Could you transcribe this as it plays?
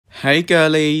Hey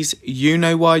girlies, you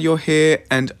know why you're here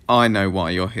and I know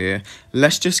why you're here.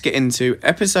 Let's just get into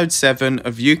episode 7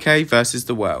 of UK versus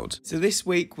the world. So this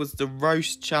week was the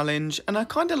roast challenge and I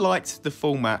kind of liked the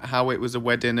format, how it was a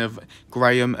wedding of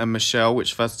Graham and Michelle,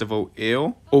 which first of all,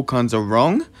 all kinds of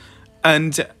wrong.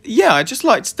 And yeah, I just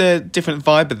liked the different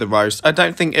vibe of the roast. I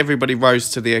don't think everybody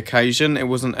rose to the occasion. It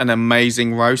wasn't an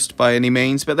amazing roast by any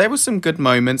means, but there were some good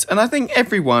moments and I think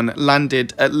everyone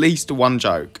landed at least one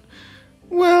joke.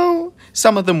 Well,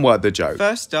 some of them were the joke.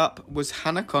 First up was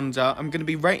Hanaconda. I'm going to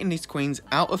be rating these queens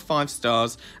out of 5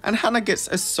 stars, and Hannah gets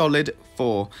a solid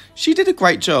 4. She did a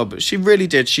great job. She really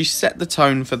did. She set the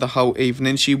tone for the whole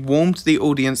evening. She warmed the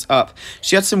audience up.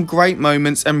 She had some great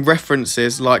moments and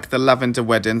references like the lavender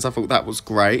weddings. I thought that was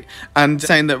great. And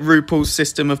saying that RuPaul's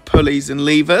system of pulleys and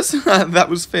levers, that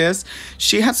was fierce.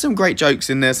 She had some great jokes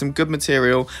in there, some good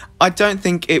material. I don't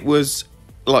think it was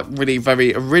like really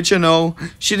very original.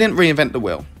 She didn't reinvent the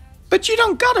wheel, but you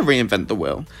don't gotta reinvent the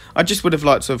wheel. I just would have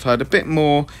liked to have heard a bit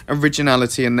more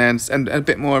originality in there and a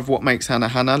bit more of what makes Hannah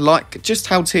Hannah, like just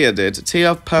how Tia did.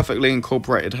 Tia perfectly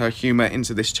incorporated her humour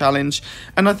into this challenge,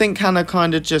 and I think Hannah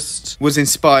kind of just was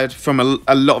inspired from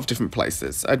a lot of different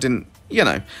places. I didn't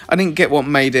get what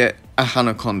made it a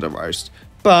Hanaconda roast,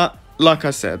 but like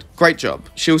I said, great job.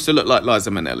 She also looked like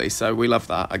Liza Minnelli, so we love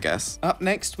that, I guess. Up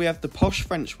next, we have the posh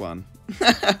French one.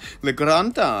 Le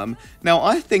Grand Dame. Now,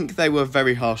 I think they were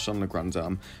very harsh on Le Grand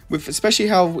Dame, with especially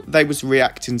how they was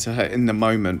reacting to her in the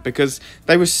moment, because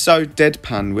they were so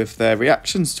deadpan with their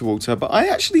reactions towards her, but I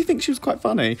actually think she was quite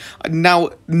funny. Now,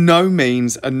 no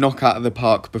means a knockout of the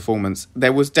park performance.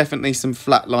 There was definitely some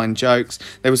flatline jokes,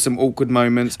 there was some awkward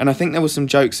moments, and I think there were some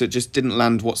jokes that just didn't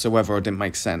land whatsoever or didn't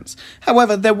make sense.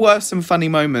 However, there were some funny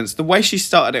moments. The way she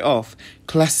started it off,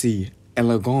 classy,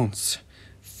 elegance,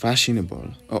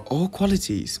 fashionable, are all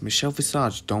qualities Michelle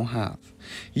Visage don't have.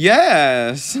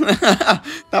 Yes!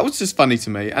 That was just funny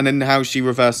to me. And then how she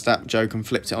reversed that joke and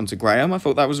flipped it onto Graham, I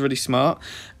thought that was really smart.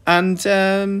 And,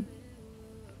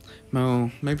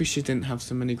 well, maybe she didn't have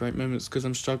so many great moments because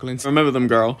I'm struggling to remember them,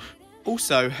 girl.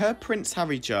 Also, her Prince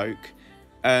Harry joke,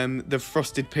 the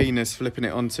frosted penis flipping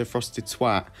it onto frosted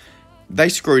twat, they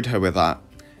screwed her with that.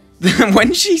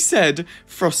 When she said,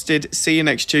 frosted, see you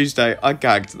next Tuesday, I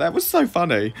gagged. That was so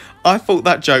funny. I thought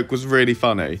that joke was really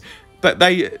funny. But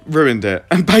they ruined it.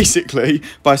 And basically,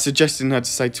 by suggesting her to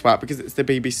say twat because it's the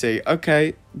BBC.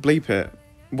 Okay, bleep it.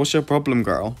 What's your problem,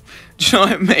 girl? Do you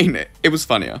know what I mean? It was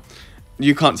funnier.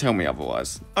 You can't tell me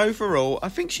otherwise. Overall, I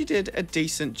think she did a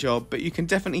decent job, but you can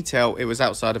definitely tell it was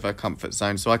outside of her comfort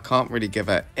zone, so I can't really give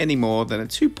her any more than a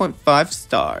 2.5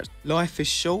 stars. Life is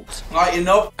short. Right, you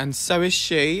know. And so is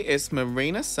she. It's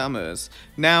Marina Summers.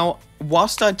 Now,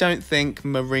 whilst I don't think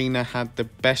Marina had the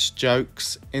best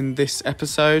jokes in this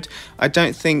episode, I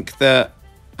don't think that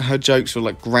her jokes were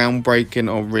like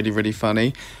groundbreaking or really, really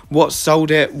funny. What sold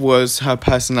it was her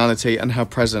personality and her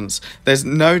presence. There's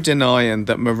no denying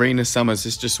that Marina Summers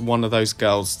is just one of those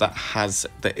girls that has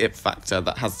the it factor,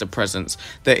 that has the presence.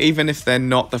 That even if they're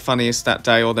not the funniest that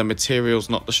day or their material's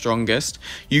not the strongest,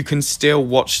 you can still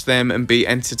watch them and be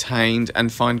entertained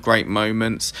and find great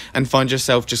moments and find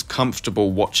yourself just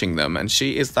comfortable watching them. And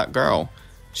she is that girl.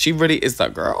 She really is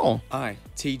that girl.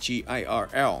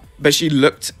 ITGIRL. But she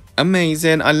looked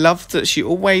amazing. I love that she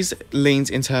always leans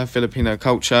into her Filipino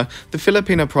culture. The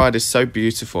Filipino pride is so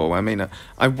beautiful. I mean,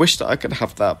 I wish that I could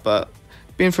have that, but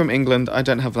being from England, I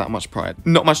don't have that much pride.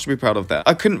 Not much to be proud of there.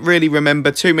 I couldn't really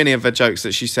remember too many of her jokes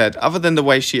that she said, other than the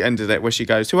way she ended it, where she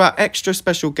goes, to our extra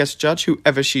special guest judge,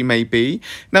 whoever she may be.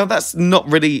 Now, that's not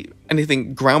really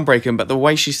anything groundbreaking, but the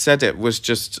way she said it was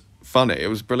just funny. It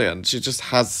was brilliant. She just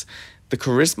has the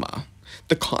charisma.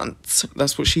 The cunt.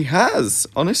 That's what she has,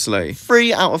 honestly.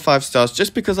 3 out of 5 stars,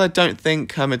 just because I don't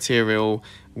think her material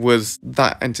was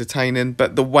that entertaining,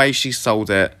 but the way she sold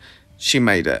it, she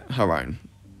made it her own.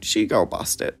 She girl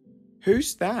bust it.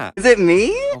 Who's that? Is it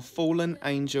me? Our fallen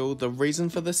angel, the reason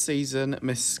for the season,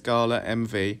 Miss Scarlett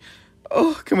MV.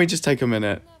 Oh, can we just take a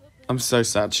minute? I'm so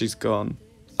sad she's gone.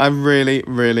 I really,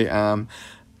 really am.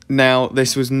 Now,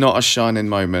 this was not a shining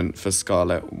moment for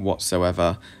Scarlett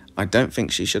whatsoever. I don't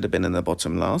think she should have been in the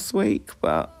bottom last week,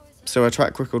 but so her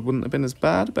track record wouldn't have been as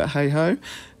bad, but hey-ho.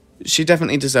 She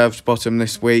definitely deserved bottom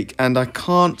this week, and I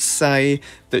can't say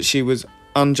that she was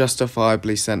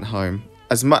unjustifiably sent home.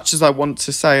 As much as I want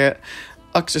to say it,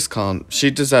 I just can't.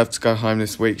 She deserved to go home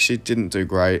this week. She didn't do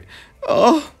great.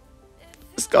 Oh,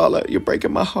 Scarlett, you're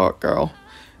breaking my heart, girl.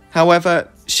 However,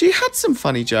 she had some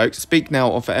funny jokes. Speak now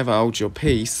or forever hold your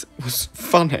peace was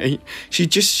funny. She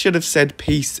just should have said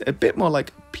peace a bit more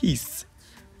like peace.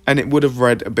 and it would have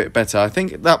read a bit better. I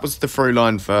think that was the through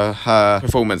line for her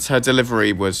performance. Her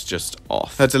delivery was just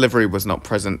off. Her delivery was not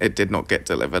present. It did not get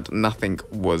delivered. Nothing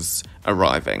was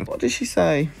arriving. What did she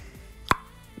say?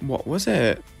 What was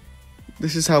it?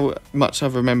 This is how much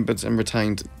I've remembered and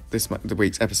retained the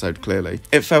week's episode, clearly.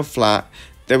 It fell flat.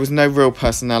 There was no real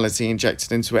personality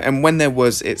injected into it. And when there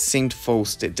was, it seemed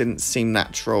forced. It didn't seem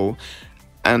natural.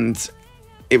 And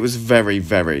it was very,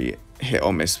 very hit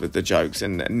or miss with the jokes.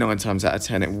 And 9 times out of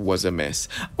 10, it was a miss.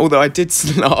 Although I did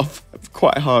laugh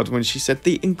quite hard when she said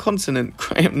the incontinent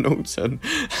Graham Norton.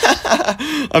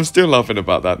 I'm still laughing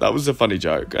about that. That was a funny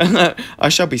joke. I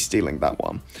shall be stealing that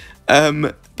one.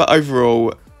 But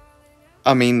overall,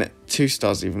 I mean, 2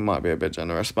 stars even might be a bit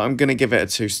generous, but I'm going to give it a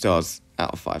 2 stars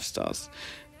out of 5 stars.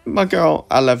 My girl,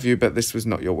 I love you, but this was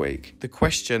not your week. The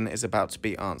question is about to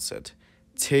be answered.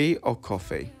 Tea or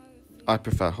coffee? I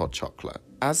prefer hot chocolate.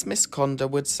 As Miss Conda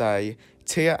would say,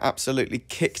 Tia absolutely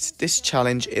kicked this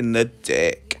challenge in the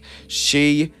dick.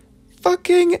 She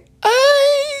fucking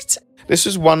ate! This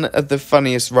was one of the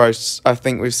funniest roasts I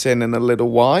think we've seen in a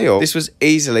little while. This was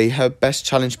easily her best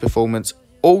challenge performance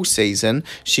all season.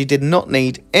 She did not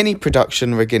need any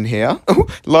production rigging here.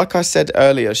 Like I said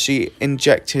earlier, she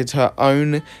injected her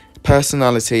own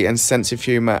personality and sense of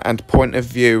humour and point of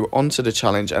view onto the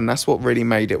challenge, and that's what really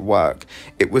made it work.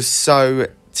 It was so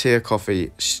Tia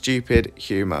Coffee, stupid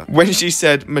humour. When she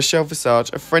said Michel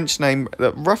Visage, a French name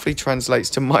that roughly translates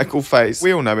to Michael Face,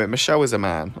 we all know it, Michel was a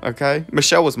man, okay?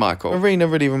 Michel was Michael. Marina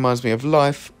really reminds me of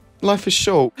Life. Life is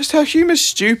short. Just her humour's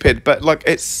stupid, but like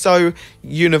it's so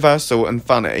universal and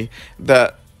funny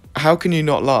that how can you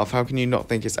not laugh? How can you not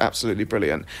think it's absolutely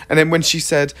brilliant? And then when she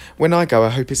said, when I go, I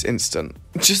hope it's instant.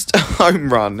 Just a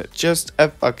home run. Just a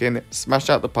fucking smash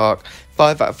out the park.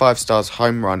 5 out of 5 stars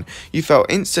home run. You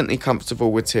felt instantly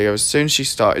comfortable with Tia. As soon as she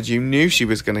started, you knew she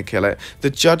was going to kill it. The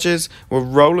judges were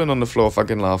rolling on the floor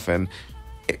fucking laughing.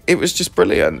 It was just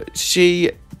brilliant.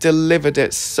 She delivered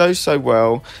it so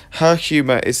well. Her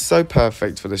humour is so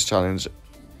perfect for this challenge.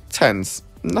 10s.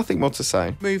 Nothing more to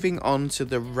say. Moving on to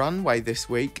the runway this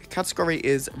week. Category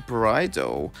is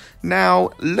bridal.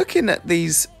 Now, looking at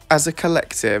these as a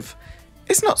collective,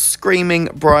 it's not screaming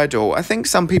bridal. I think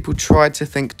some people tried to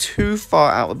think too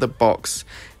far out of the box.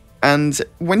 And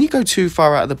when you go too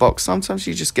far out of the box, sometimes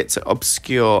you just get to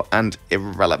obscure and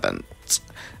irrelevant.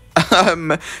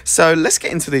 So let's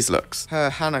get into these looks. Her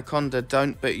Hanaconda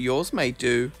don't, but yours may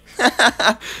do.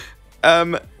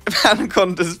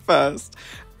 Hanaconda's first.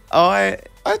 I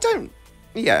don't,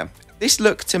 yeah. This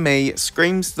look to me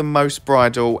screams the most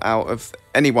bridal out of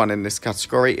anyone in this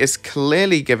category. It's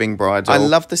clearly giving bridal. I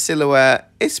love the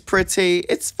silhouette. It's pretty.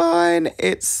 It's fine.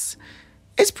 It's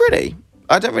pretty.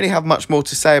 I don't really have much more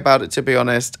to say about it, to be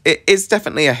honest. It is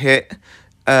definitely a hit.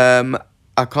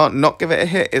 I can't not give it a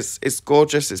hit. It's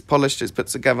gorgeous. It's polished. It's put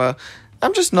together.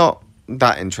 I'm just not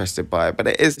that interested by it, but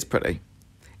it is pretty.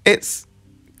 It's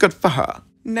good for her.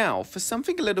 Now, for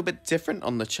something a little bit different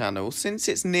on the channel, since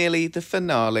it's nearly the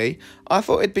finale, I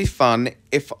thought it'd be fun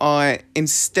if I,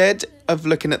 instead of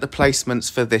looking at the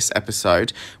placements for this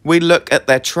episode, we look at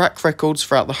their track records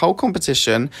throughout the whole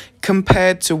competition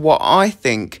compared to what I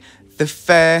think the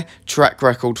fair track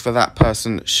record for that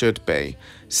person should be.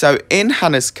 So in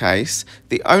Hannah's case,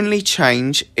 the only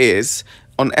change is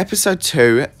on episode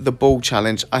 2, the ball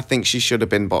challenge, I think she should have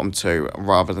been bottom 2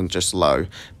 rather than just low.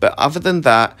 But other than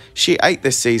that, she ate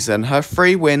this season. Her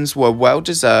 3 wins were well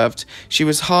deserved. She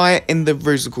was high in the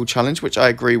Rusical challenge, which I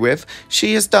agree with.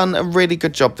 She has done a really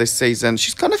good job this season.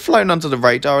 She's kind of flown under the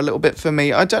radar a little bit for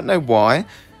me. I don't know why.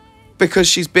 Because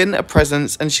she's been a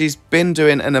presence and she's been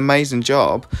doing an amazing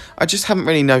job. I just haven't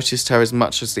really noticed her as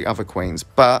much as the other queens.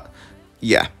 But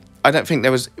yeah, I don't think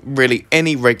there was really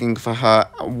any rigging for her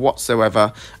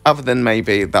whatsoever, other than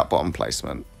maybe that bottom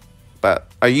placement.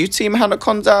 But are you Team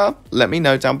Hanaconda? Let me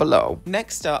know down below.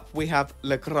 Next up, we have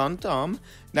Le Grand Dame.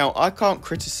 Now, I can't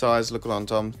criticise Le Grand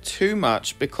Dame too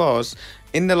much because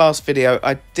in the last video,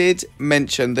 I did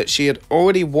mention that she had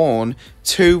already worn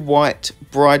 2 white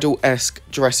bridal-esque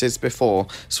dresses before.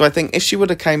 So I think if she would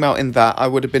have came out in that, I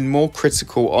would have been more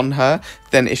critical on her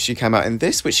than if she came out in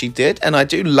this, which she did. And I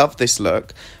do love this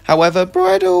look. However,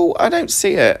 bridal, I don't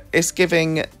see it. It's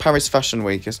giving Paris Fashion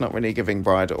Week. It's not really giving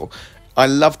bridal. I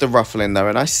love the ruffling though,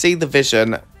 and I see the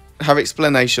vision. Her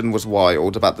explanation was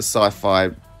wild about the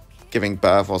sci-fi giving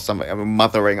birth or something, I mean,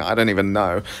 mothering, I don't even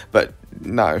know, but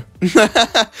no.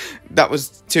 That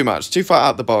was too much, too far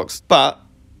out the box, but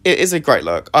it is a great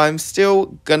look. I'm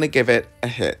still gonna give it a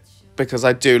hit because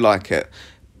I do like it,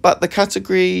 but the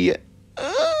category,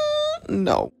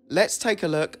 no. Let's take a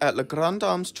look at Le Grand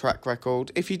Dame's track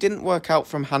record. If you didn't work out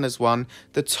from Hannah's one,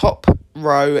 the top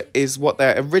row is what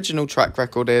their original track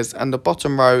record is, and the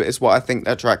bottom row is what I think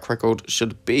their track record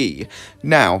should be.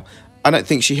 Now, I don't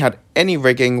think she had any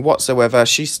rigging whatsoever.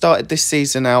 She started this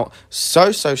season out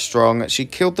so strong. She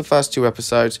killed the first 2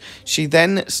 episodes. She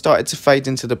then started to fade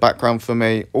into the background for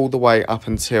me all the way up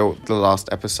until the last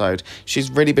episode. She's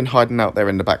really been hiding out there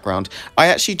in the background. I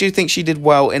actually do think she did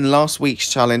well in last week's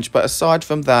challenge, but aside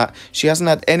from that, she hasn't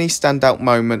had any standout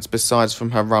moments besides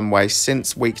from her runway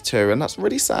since week 2, and that's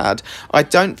really sad. I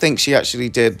don't think she actually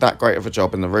did that great of a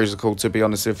job in the musical, to be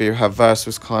honest with you. Her verse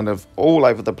was kind of all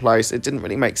over the place. It didn't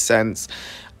really make sense.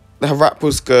 Her rap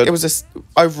was good. It was an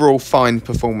overall fine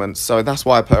performance, so that's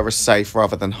why I put her as safe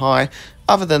rather than high.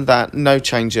 Other than that, no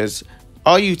changes.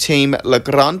 Are you team La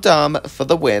Grande Dame for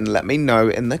the win? Let me know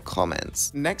in the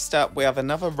comments. Next up, we have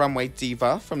another runway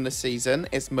diva from the season.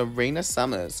 It's Marina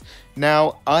Summers.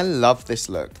 Now, I love this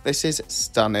look. This is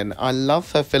stunning. I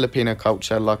love her Filipino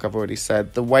culture, like I've already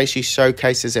said. The way she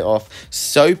showcases it off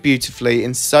so beautifully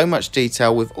in so much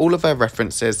detail with all of her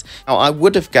references. Now, I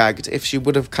would have gagged if she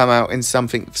would have come out in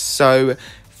something so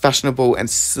fashionable and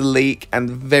sleek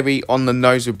and very on the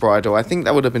nose with bridal. I think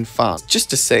that would have been fun just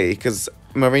to see, because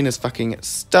Marina's fucking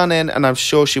stunning, and I'm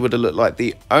sure she would have looked like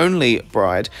the only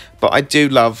bride. But I do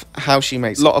love how she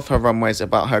makes a lot of her runways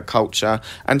about her culture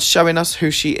and showing us who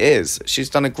she is. She's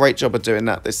done a great job of doing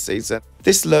that this season.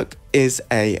 This look is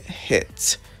a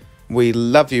hit. We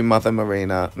love you, Mother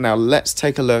Marina. Now let's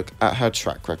take a look at her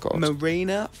track record.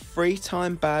 Marina,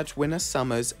 3-time badge winner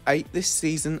Summers, ate this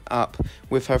season up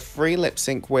with her 3 lip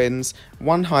sync wins,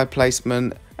 1 high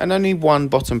placement, and only 1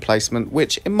 bottom placement,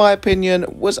 which in my opinion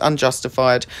was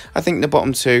unjustified. I think the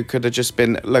bottom 2 could have just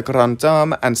been La Grande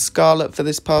Dame and Scarlett for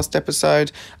this past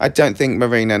episode. I don't think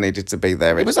Marina needed to be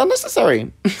there. It was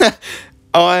unnecessary.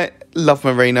 I love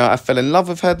Marina. I fell in love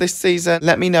with her this season.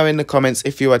 Let me know in the comments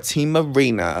if you are Team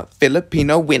Marina,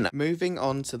 Filipino winner. Moving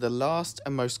on to the last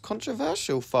and most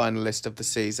controversial finalist of the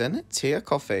season, Tia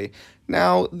Kofi.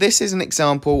 Now, this is an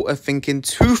example of thinking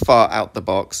too far out the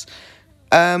box.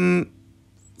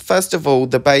 First of all,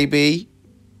 the baby,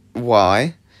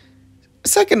 why?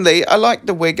 Secondly, I like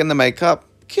the wig and the makeup.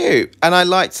 Cute. And I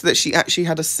liked that she actually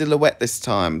had a silhouette this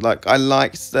time. Like, I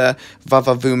liked the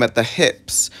vavavoom at the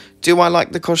hips. Do I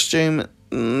like the costume?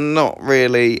 Not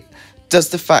really. Does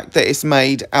the fact that it's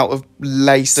made out of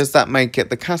lace, does that make it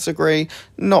the category?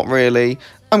 Not really.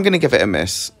 I'm going to give it a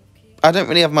miss. I don't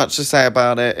really have much to say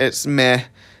about it. It's meh.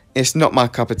 It's not my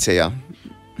cup of tea.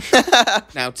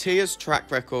 Now, Tia's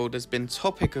track record has been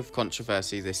topic of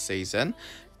controversy this season.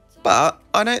 But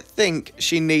I don't think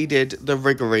she needed the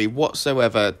riggery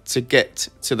whatsoever to get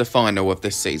to the final of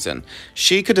this season.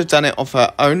 She could have done it off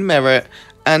her own merit,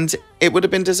 and it would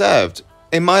have been deserved.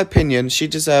 In my opinion, she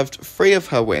deserved 3 of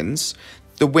her wins.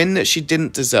 The win that she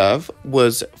didn't deserve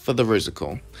was for the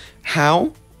Rusical.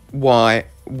 How? Why?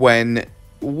 When?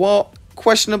 What?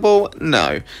 Questionable?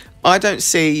 No. I don't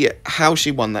see how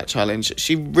she won that challenge.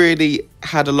 She really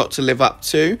had a lot to live up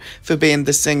to for being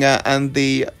the singer and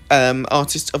the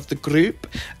artist of the group,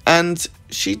 and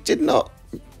she did not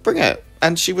bring it,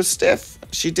 and she was stiff.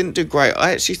 She didn't do great.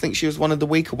 I actually think she was one of the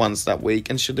weaker ones that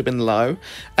week and should have been low.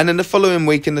 And then the following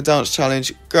week in the dance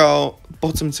challenge, girl,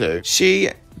 bottom 2. She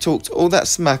talked all that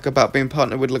smack about being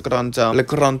partnered with La Grande Dame. La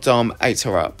Grande Dame ate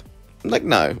her up. Like,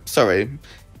 no, sorry.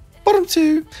 Bottom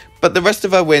 2. But the rest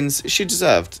of her wins, she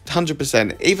deserved,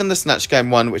 100%. Even the Snatch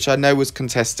Game one, which I know was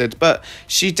contested, but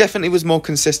she definitely was more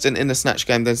consistent in the Snatch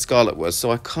Game than Scarlett was, so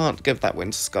I can't give that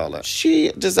win to Scarlett.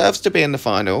 She deserves to be in the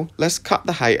final. Let's cut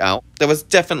the hate out. There was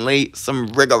definitely some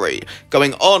riggery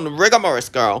going on. Rigor Morris,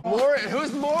 girl.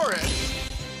 Who's Morris?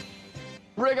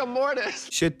 Rigor Mortis.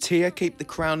 Should Tia keep the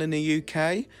crown in the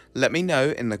UK? Let me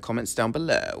know in the comments down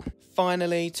below.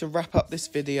 Finally, to wrap up this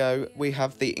video, we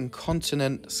have the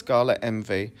incontinent Scarlet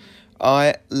Envy.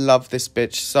 I love this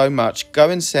bitch so much.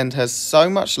 Go and send her so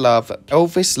much love.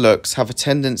 Elvis looks have a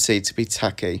tendency to be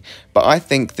tacky, but I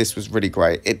think this was really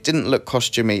great. It didn't look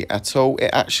costumey at all.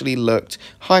 It actually looked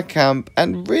high camp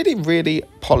and really, really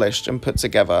polished and put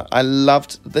together. I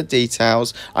loved the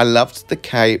details. I loved the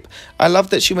cape. I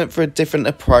loved that she went for a different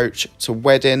approach to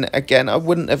wedding. Again, I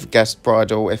wouldn't have guessed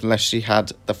bridal unless she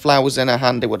had the flowers in her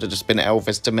hand. It would have just been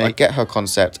Elvis to me. I get her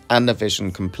concept and the vision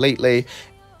completely.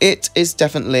 It is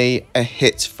definitely a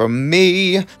hit from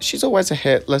me. She's always a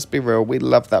hit, let's be real. We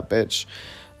love that bitch.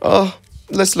 Oh,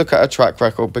 let's look at her track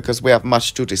record because we have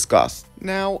much to discuss.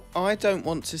 Now, I don't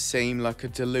want to seem like a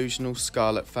delusional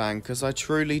Scarlett fan because I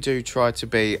truly do try to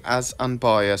be as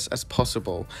unbiased as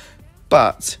possible.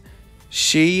 But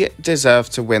she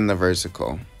deserved to win the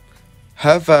Rusical.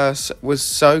 Her verse was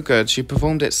so good. She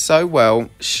performed it so well.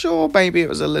 Sure, maybe it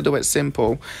was a little bit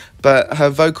simple, but her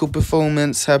vocal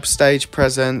performance, her stage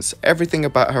presence, everything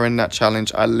about her in that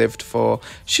challenge I lived for.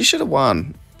 She should have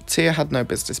won. Tia had no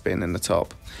business being in the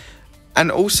top. And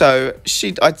also,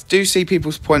 I do see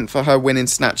people's point for her winning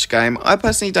Snatch Game. I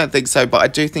personally don't think so, but I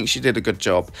do think she did a good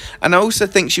job. And I also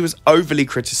think she was overly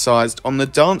criticised on the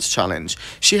dance challenge.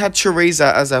 She had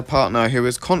Teresa as her partner, who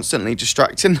was constantly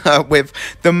distracting her with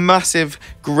the massive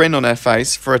grin on her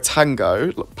face for a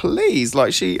tango. Please,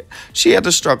 like she had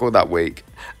a struggle that week.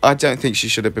 I don't think she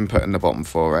should have been put in the bottom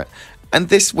for it. And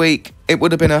this week, it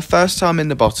would have been her first time in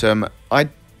the bottom. I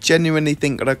genuinely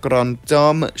think that Grand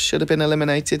Dame should have been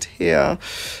eliminated here.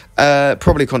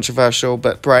 Probably controversial,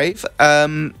 but brave.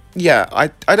 Yeah, I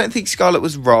don't think Scarlett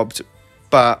was robbed,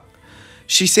 but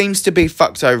she seems to be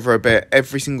fucked over a bit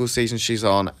every single season she's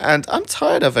on, and I'm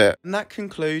tired of it. And that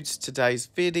concludes today's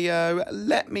video.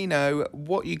 Let me know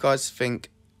what you guys think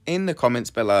in the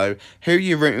comments below, who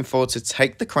you're rooting for to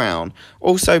take the crown.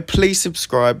 Also, please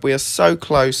subscribe. We are so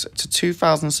close to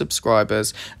 2,000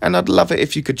 subscribers, and I'd love it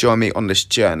if you could join me on this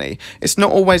journey. It's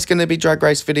not always going to be Drag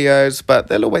Race videos, but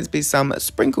there'll always be some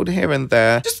sprinkled here and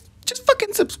there. Just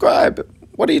fucking subscribe.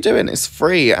 What are you doing? It's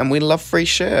free, and we love free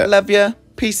shit. Love ya.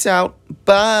 Peace out.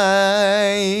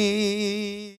 Bye.